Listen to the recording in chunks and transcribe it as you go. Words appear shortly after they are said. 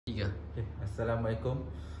Yeah. Okay. Assalamualaikum.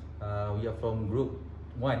 We are from Group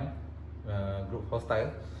 1, Group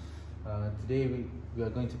Hostile. Today we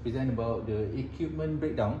are going to present about the equipment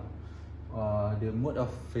breakdown, the mode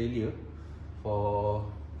of failure for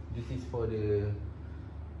this is for the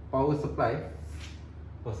power supply.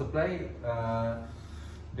 For supply,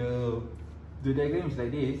 the diagram is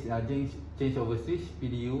like this. Change over switch,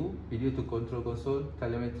 PDU to control console,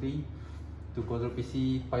 telemetry to control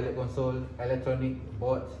PC, pilot console, electronic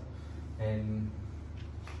boards, and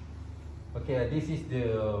okay, this is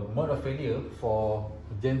the mode of failure for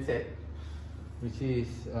genset, which is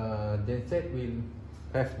genset will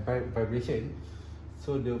have vibration.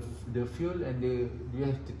 So the fuel and you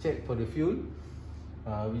have to check for the fuel,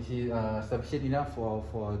 which is sufficient enough for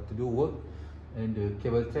to do work, and the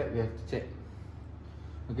cable trap we have to check.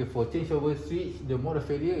 Okay, for changeover switch, the mode of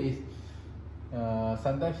failure is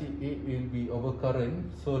sometimes it will be overcurrent,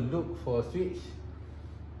 so look for switch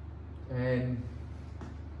and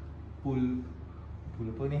pull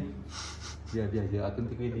apa ni? Biar aku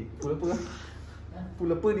nanti kredit. Pull apa?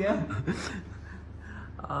 Pull apa ni ah?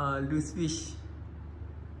 Loose switch.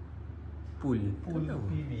 Pull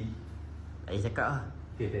PV. Tak payah cakap lah.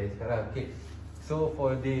 Okay, dah sekarang. Okay. So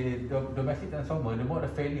for the domestic transformer, the mode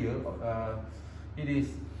of failure, it is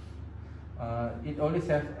it always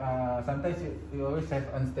have sometimes it always have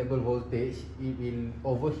unstable voltage. It will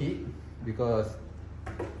overheat because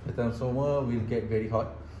the transformer will get very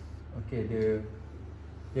hot. Okay,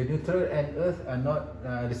 the neutral and earth are not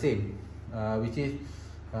the same, which is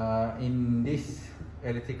in this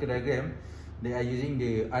electrical diagram they are using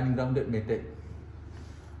the ungrounded method.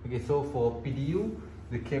 Okay, so for PDU,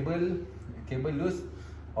 the cable loose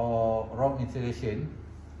or wrong insulation,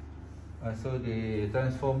 so the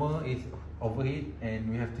transformer is overheat and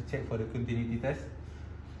we have to check for the continuity test.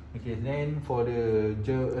 Okay, then for the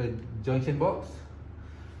junction box,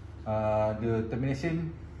 the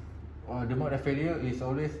termination, the mode of failure is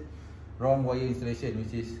always wrong wire installation,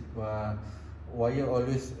 which is wire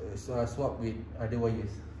always swap with other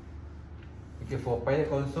wires. Okay, for pilot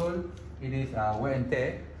console, it is wear and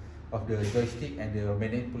tear of the joystick and the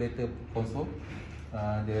manipulator console.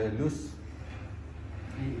 The loose,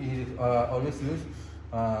 it is always loose.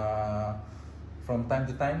 From time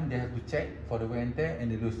to time, they have to check for the wear and tear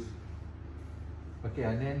and the loose. Okay,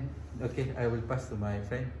 and then I will pass to my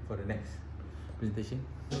friend for the next presentation.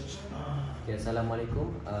 Okay, Assalamualaikum.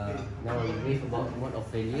 Now we brief about mode of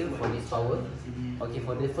failure for this power. Okay,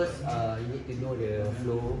 for the first, you need to know the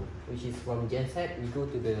flow, which is from genset we go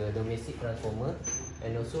to the domestic transformer,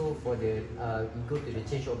 and also for the we go to the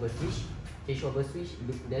changeover switch. Changeover switch,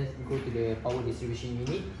 then go to the power distribution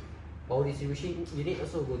unit. Power distribution unit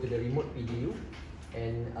also go to the remote PDU,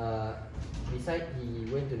 and beside he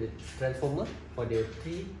went to the transformer for the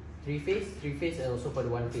three phase, and also for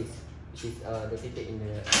the one phase, which is located in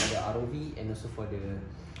the ROV and also for the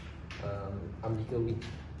umbilical wing.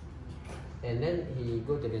 And then he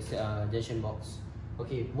go to the junction box.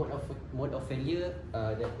 Okay, mode of failure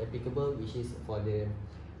that applicable, which is for the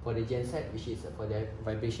genset, which is for the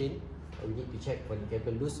vibration. We need to check for the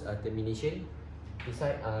cable loose termination.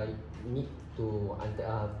 Beside, we need to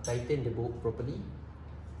tighten the bolt properly.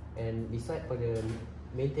 And beside, for the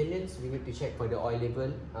maintenance, we need to check for the oil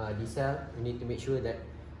level, diesel. We need to make sure that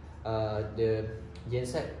the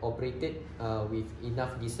genset operated with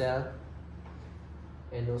enough diesel.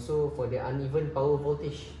 And also for the uneven power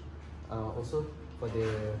voltage, also for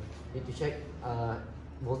the need to check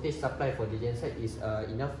voltage supply for the genset is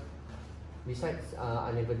enough. Besides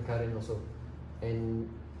uneven current also. And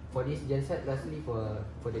for this genset, lastly for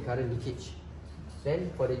the current leakage.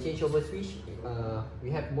 Then for the changeover switch, we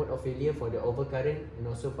have mode of failure for the overcurrent and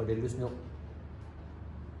also for the loose knob.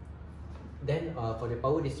 Then for the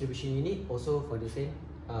power distribution unit, also for the same,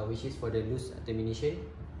 which is for the loose termination,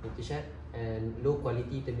 need to check, and low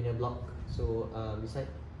quality terminal block. So beside,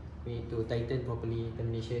 we need to tighten properly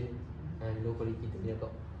termination and low quality terminal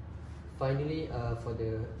block. Finally, for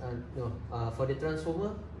the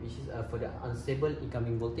transformer, which is for the unstable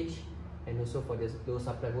incoming voltage, and also for the low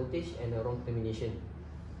supply voltage and the wrong termination.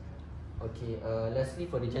 Okay, lastly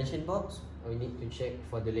for the junction box, we need to check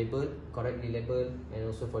for the label, correctly label, and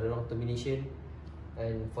also for the wrong termination,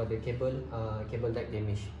 and for the cable duct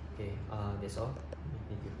damage. Okay, that's all.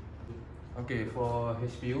 Thank you. Okay, for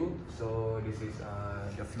HPU, so this is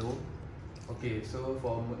the flow. Okay, so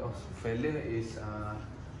for mode of failure is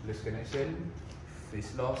loose connection,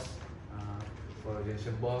 phase loss, for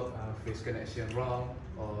junction box, phase connection wrong,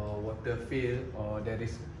 or water fill, or there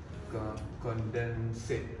is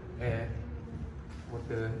condensate air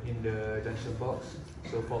water in the junction box.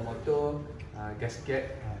 So for motor,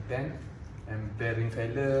 gasket, tank, and bearing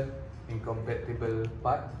failure, incompatible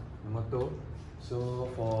part, the motor.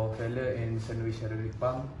 So for failure in sandwich hydraulic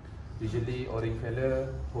pump, usually o-ring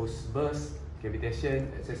failure, hose burst,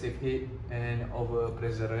 cavitation, excessive heat, and over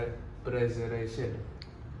pressurization.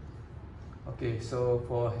 Okay, so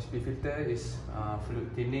for HP filter is fluid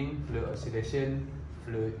thinning, fluid oxidation,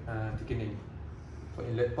 fluid thickening. For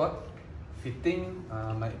inlet port, fitting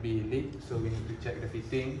might be leak, so we need to check the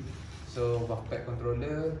fitting. So valve pack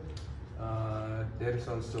controller, there is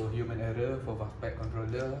also human error for valve pack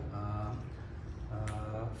controller,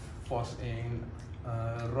 forcing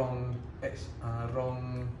wrong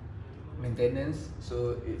maintenance,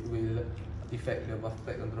 so it will affect the valve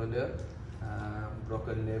pack controller.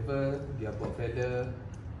 Broken lever, gearbox failure.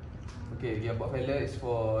 Okay, gearbox failure is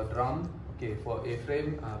for drum. Okay, for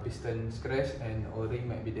A-frame, piston scratch and O-ring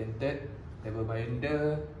might be dented. Lever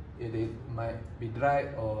binder, it might be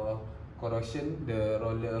dried or corrosion, the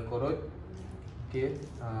roller corrode. Okay,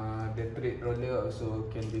 the thread roller also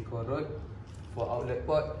can be corrode. For outlet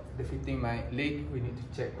port, the fitting might leak. We need to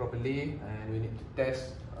check properly and we need to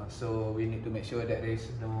test. So we need to make sure that there is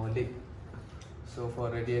no leak. So for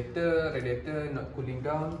radiator not cooling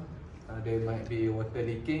down, there might be water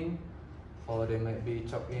leaking, or there might be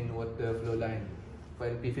chock in water flow line. For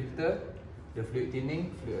LP filter, the fluid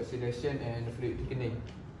thinning, fluid oxidation, and fluid thickening.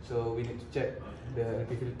 So we need to check the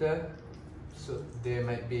LP filter. So there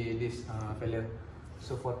might be this failure.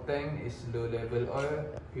 So for tank is low level oil,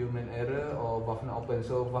 human error, or valve not open.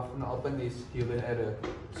 So valve not open is human error.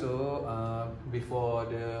 So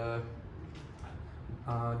before the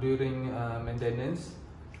during maintenance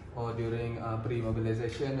or during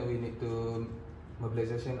pre-mobilization, we need to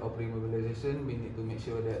mobilization or pre-mobilization, we need to make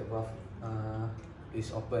sure that valve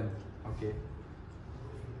is open. Okay.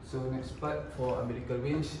 So next part for umbilical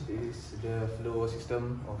winch is the flow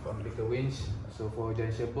system of umbilical winch. So for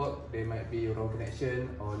junction box, there might be wrong connection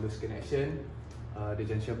or loose connection. The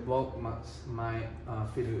junction box might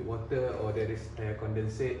fill with water or there is air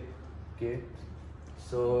condensate. Okay.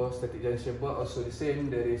 So static junction box also the same.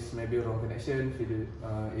 There is maybe wrong connection.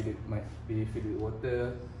 It might be filled with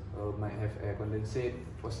water or might have air condensate.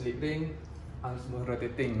 For slip ring, unsmooth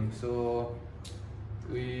rotating. So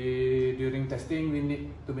during testing we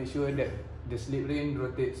need to make sure that the slip ring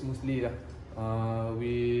rotates smoothly lah.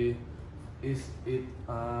 Is it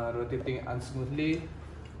rotating unsmoothly,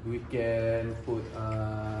 we can put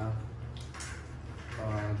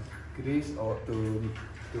grease or to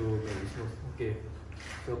make it smooth. Okay.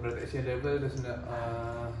 So protection level does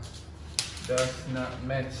not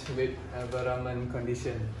match with environment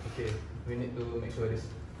condition. Okay, we need to make sure this.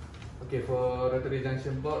 Okay, for rotary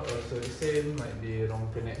junction box also the same, might be wrong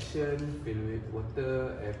connection, filled with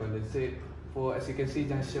water, air condensate. For as you can see,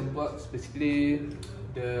 junction box basically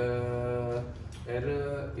the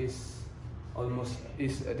error is almost the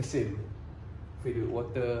same. Filled with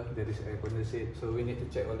water, there is air condensate. So we need to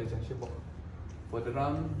check all the junction box. For the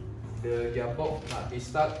drum, the gearbox might be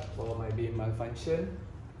stuck or might be malfunction.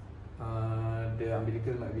 The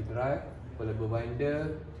umbilical might be dry. For the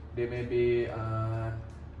binder, there may be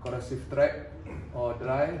corrosive thread or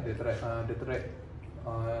dry. The thread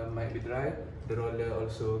might be dry. The roller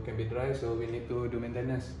also can be dry, so we need to do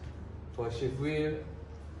maintenance. For shift wheel,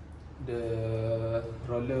 the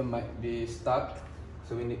roller might be stuck,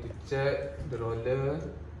 so we need to check the roller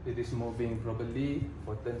it is moving properly.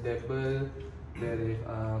 For turntable,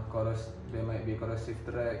 there might be corrosive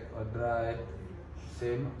thread or dry.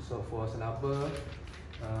 Same. So for snubber,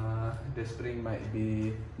 the spring might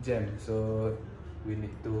be jammed, so we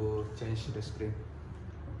need to change the spring.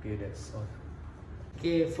 Okay, that's all.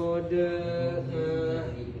 Okay, for the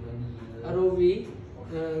ROV,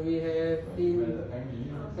 we have in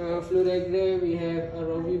flow diagram, we have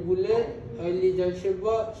ROV bullet, oily junction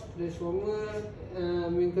box, transformer,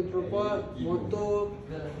 main control port, motor,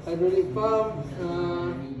 hydraulic pump,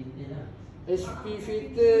 HP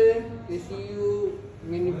filter, ECU,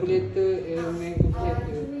 manipulator, and main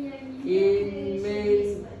compactor. In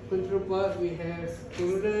main control part, we have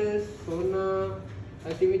cameras, sonar,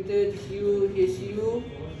 altimeter, ECU,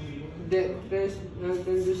 deck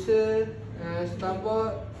transducer,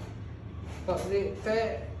 starboard, top rate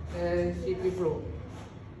pad, and CP probe.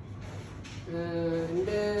 And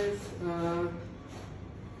then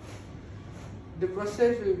the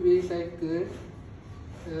process will be cycled,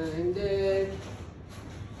 and then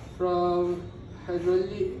from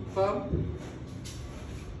hydraulic pump,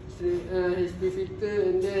 HP filter,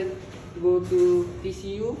 and then go to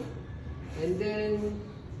TCU, and then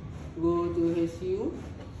go to HCU.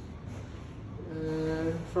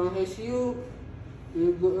 From HCU,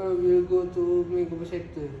 we'll go to main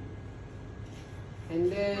compensator, And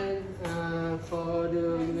then for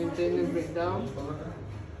the maintenance breakdown,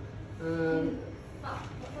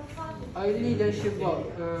 oily dashboard,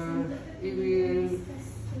 it will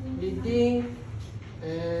bleeding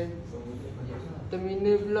and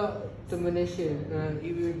terminal block termination,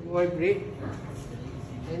 it will vibrate.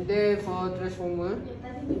 And then for transformer,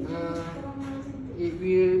 it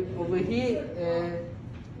will overheat and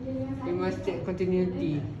we must check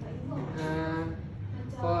continuity.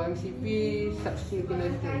 For MCP, subsea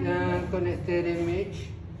connector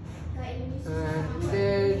damage.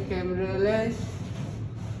 Then camera lens,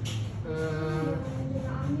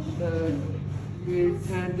 the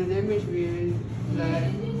damage will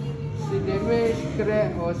like damage,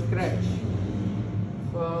 crack or scratch.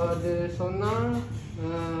 For the sonar,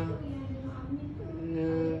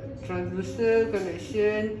 transversal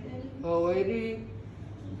connection or wiring,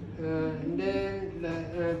 and then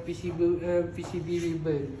like PCB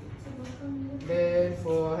ribbon. Then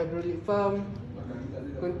for hydraulic pump,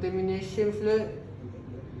 contamination flood,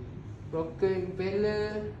 broken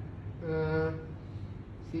impeller,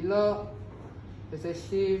 seal-lock,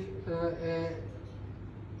 excessive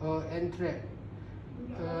or end trap.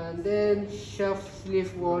 Then shaft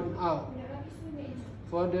sleeve worn out.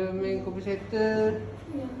 For the main compensator,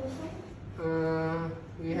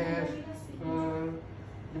 we have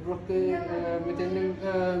the broken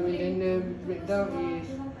maintenance breakdown is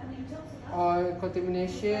oil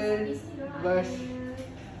contamination, bush.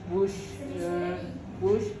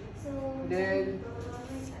 Then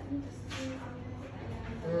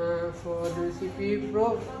for the CPU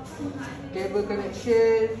probe, cable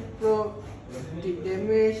connection probe, deep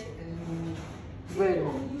damage and burn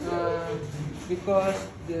because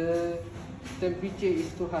the temperature is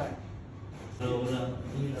too high.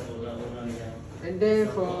 And then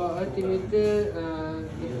for altimeter,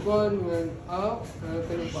 if one went out,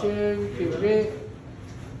 connection, vibrate.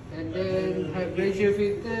 And then high pressure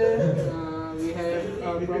filter, we have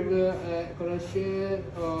a problem at corrosion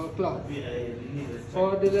or clog.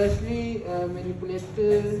 For the lastly,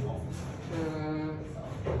 manipulator,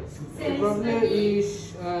 the problem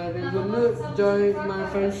is regular joint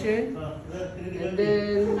malfunction. And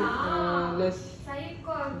then last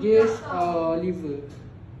gears or lever.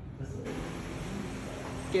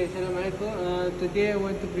 Okay, Assalamualaikum. Today I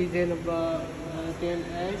want to present about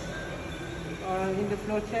TMS. In the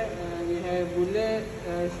flow chart, we have bullet,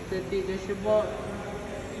 static dashboard,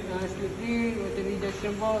 slip ring, rotary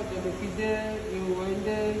dashboard, double feeder,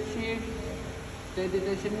 winder, shift, steady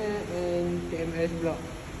tensioner, and TMS block.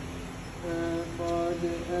 For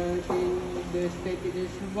the static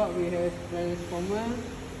dashboard, we have transformer,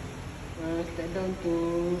 step down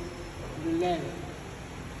to the left.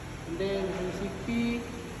 And then MCP,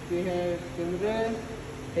 we have camera,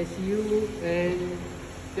 SU, and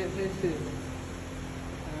step sensor.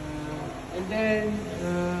 And then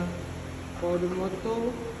for the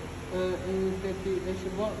motor, in static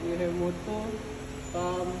dashboard, we have motor,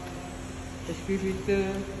 pump, HP filter,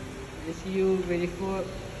 SU, manifold,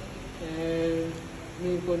 and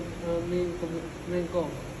main com.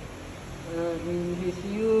 In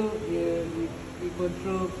ECU, we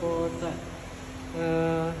control for type,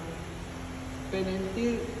 pen and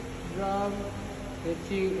tilt, drum,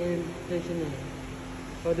 catching, and tensioner.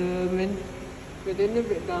 For the maintenance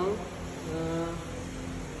breakdown,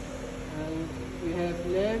 we have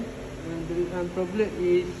lamp, and the problem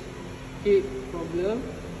is heat problem,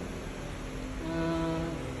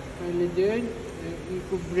 halogen,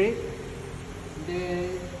 eco brake.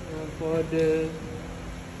 Then for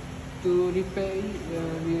to repair it,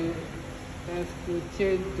 we have to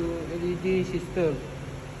change to LED system,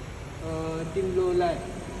 dim low light.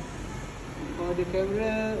 For the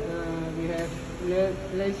camera, we have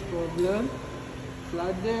lens problem,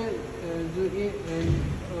 flooded, zoom in and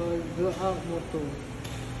zoom out motor.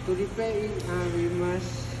 To repair it, we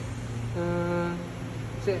must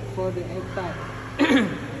check for the air type.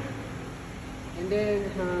 And then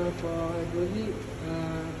for hydraulic,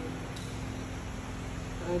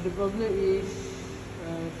 the problem is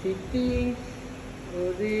fitting,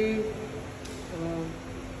 ring,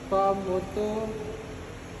 pump, motor,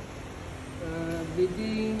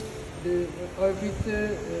 bleeding, the oil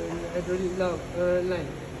filter, and hydraulic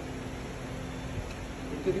line.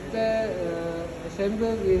 To repair,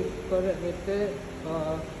 assemble with correct method,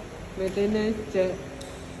 maintenance check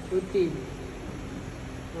routine.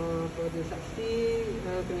 For the subsea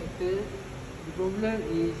connector, the problem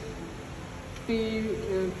is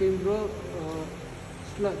pin broke or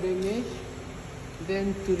slot damage.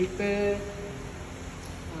 Then to repair,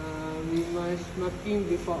 we must marking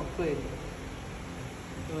before open.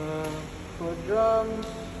 For drum,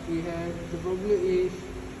 we have the problem is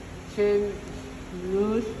chain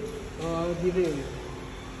loose or derail.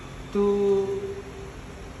 To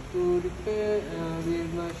repair, we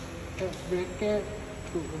must have bracket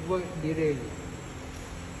to avoid derail.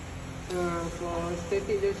 For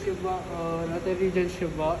static junction box or rotary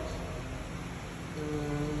junction box,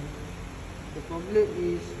 the problem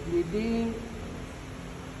is bleeding,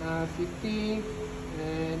 fitting,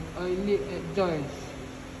 and oily at joints.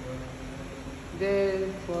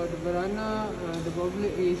 Then for the banana, the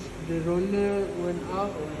problem is the roller went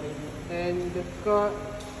out and the cord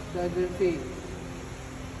doesn't fit.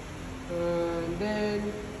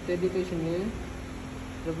 Then the detention,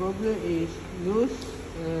 the problem is loose.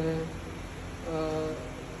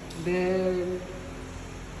 Then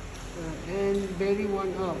and very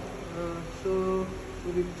worn out. So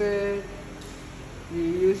to repair, we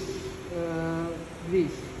use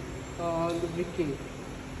grease or lubricate.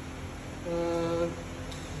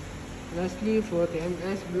 Lastly, for the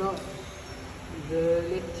MS block, the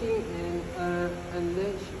latching and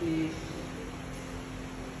unlatch is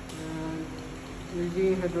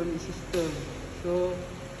using hydraulic system. So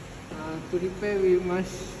to repair, we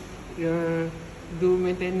must do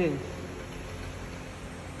maintenance.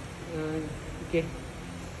 Okay.